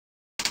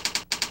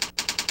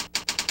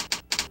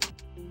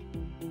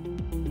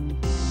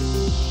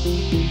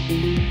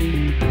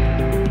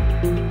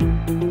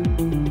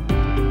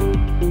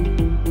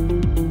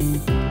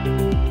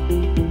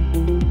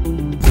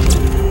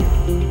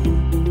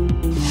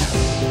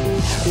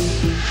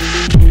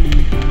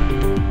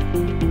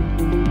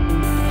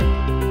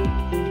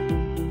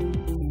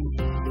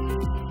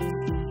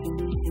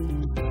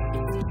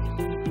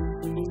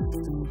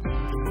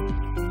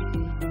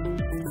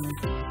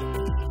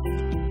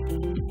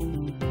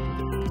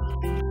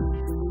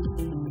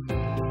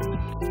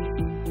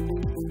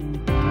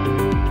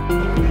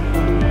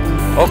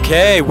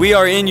Okay, we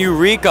are in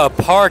Eureka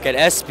Park at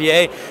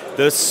SBA,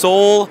 the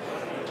Seoul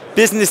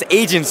Business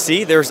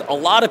Agency. There's a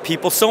lot of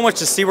people, so much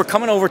to see. We're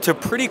coming over to a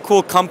pretty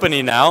cool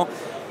company now.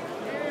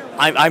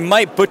 I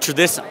might butcher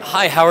this.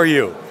 Hi, how are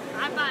you?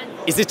 I'm fine.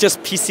 Is it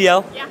just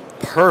PCL? Yeah.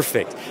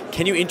 Perfect.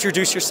 Can you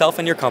introduce yourself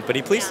and your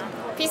company, please? Yeah.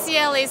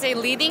 PCL is a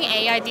leading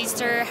AI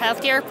digital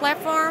healthcare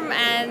platform,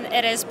 and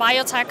it is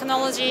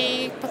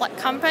biotechnology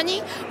company,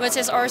 which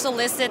is also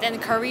listed in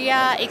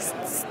Korea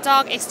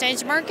stock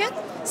exchange market.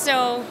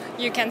 So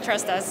you can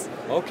trust us.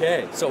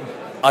 Okay, so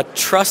a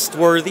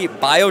trustworthy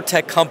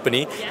biotech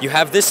company. Yeah. You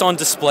have this on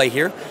display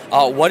here.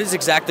 What is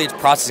exactly its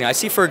processing? I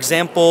see, for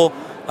example,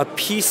 a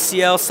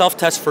PCL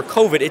self-test for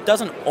COVID. It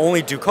doesn't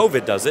only do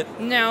COVID, does it?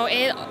 No,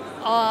 it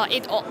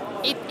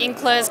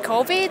includes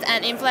COVID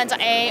and influenza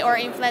A or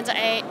influenza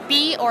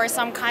B or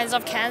some kinds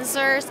of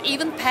cancers,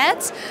 even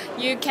pets.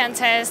 You can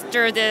test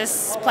through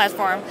this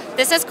platform.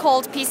 This is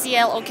called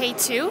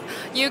PCLOKII’.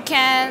 You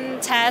can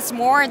test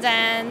more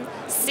than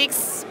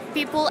 6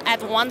 people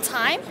at one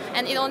time,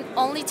 and it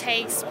only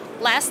takes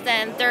less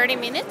than 30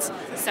 minutes.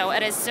 So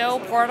it is so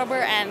portable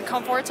and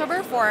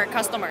comfortable for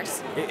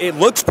customers. It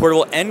looks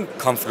portable and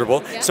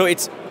comfortable. Yeah. So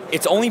it's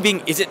only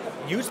being, is it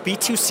used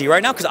B2C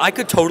right now? Because I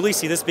could totally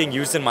see this being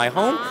used in my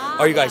home.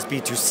 Are you guys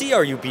B2C?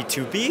 Are you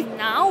B2B?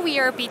 Now we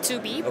are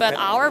B2B, but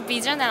our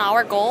vision and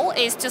our goal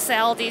is to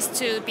sell this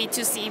to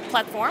B2C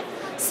platform.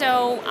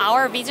 So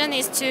our vision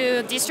is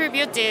to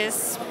distribute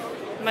this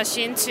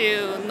machine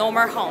to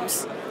normal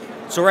homes.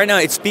 So right now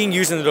it's being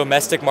used in the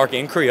domestic market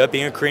in Korea,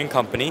 being a Korean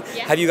company.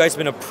 Yeah. Have you guys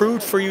been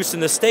approved for use in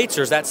the States,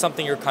 or is that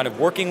something you're kind of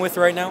working with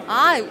right now?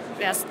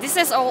 Yes, this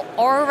is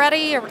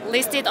already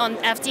listed on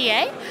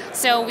FDA.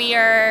 So we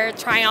are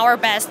trying our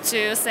best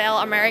to sell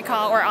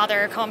America or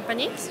other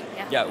companies.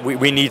 Yeah,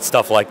 we need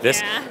stuff like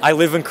this. Yeah. I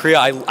live in Korea.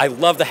 I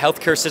love the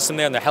healthcare system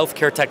there and the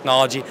healthcare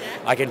technology.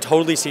 I can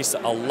totally see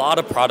a lot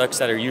of products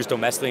that are used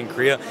domestically in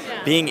Korea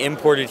being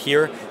imported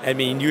here and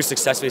being used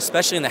successfully,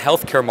 especially in the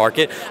healthcare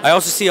market. I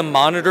also see a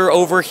monitor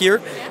over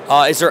here.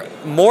 Is there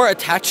more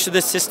attached to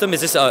this system?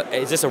 Is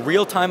this a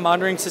real-time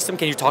monitoring system?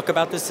 Can you talk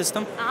about this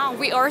system?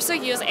 We also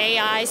use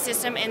AI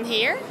system in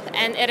here,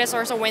 and it is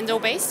also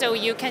window-based, so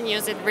you can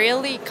use it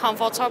really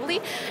comfortably.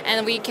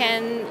 And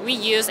we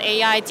use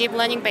AI deep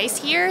learning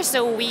based here,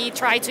 so we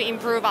try to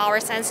improve our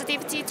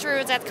sensitivity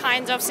through that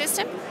kind of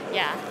system.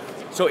 Yeah.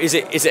 So is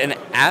it an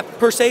app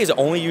per se? Is it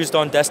only used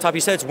on desktop?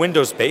 You said it's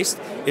Windows based.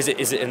 Is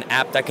it an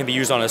app that can be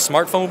used on a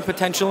smartphone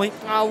potentially?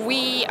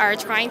 We are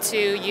trying to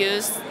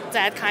use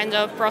that kind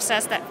of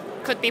process that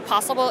could be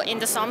possible in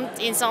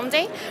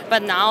someday,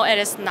 but now it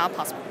is not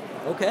possible.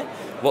 Okay.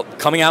 Well,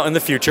 coming out in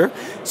the future.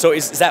 So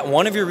is that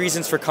one of your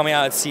reasons for coming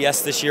out at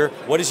CES this year?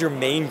 What is your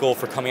main goal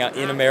for coming out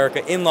in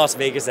America, in Las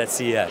Vegas at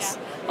CES? Yeah.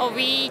 Well,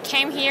 we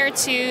came here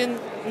to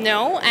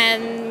know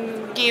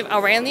and give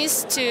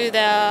awareness to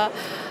the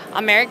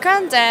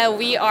American that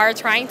we are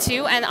trying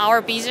to, and our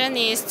vision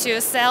is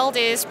to sell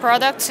this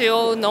product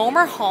to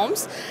normal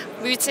homes,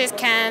 which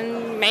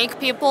can make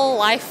people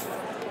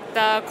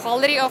the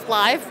quality of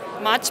life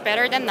much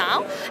better than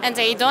now, and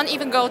they don't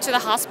even go to the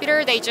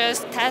hospital. They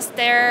just test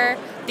their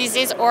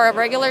disease or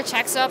regular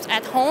checkups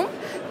at home.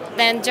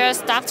 Then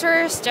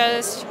doctors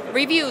just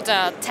review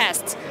the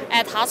test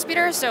at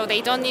hospital, so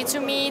they don't need to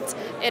meet.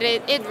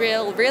 It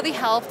will really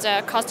help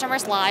the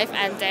customer's life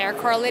and their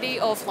quality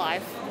of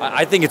life.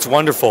 I think it's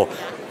wonderful.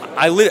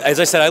 As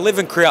I said, I live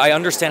in Korea. I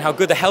understand how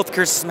good the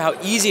healthcare system, how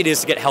easy it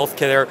is to get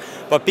healthcare.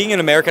 But being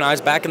an American, I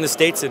was back in the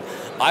States, and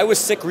I was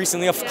sick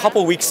recently, a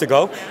couple weeks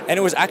ago, and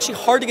it was actually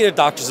hard to get a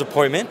doctor's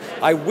appointment.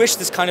 I wish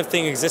this kind of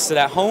thing existed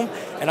at home,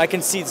 and I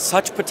can see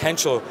such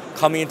potential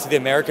coming into the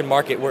American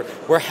market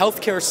where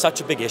healthcare is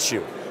such a big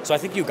issue. So I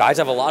think you guys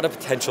have a lot of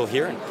potential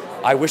here, and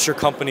I wish your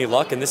company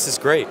luck, and this is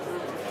great.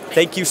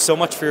 Thank you so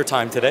much for your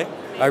time today.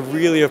 I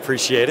really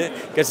appreciate it.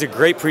 You guys did a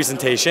great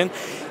presentation.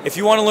 If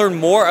you want to learn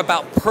more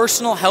about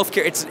personal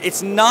healthcare,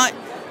 it's not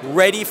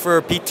ready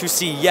for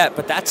B2C yet,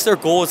 but that's their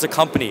goal as a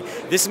company.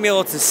 This is to be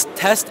able to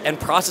test and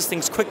process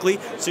things quickly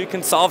so you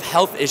can solve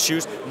health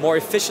issues more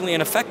efficiently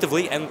and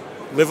effectively and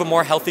live a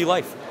more healthy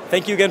life.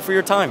 Thank you again for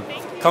your time.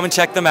 Come and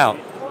check them out.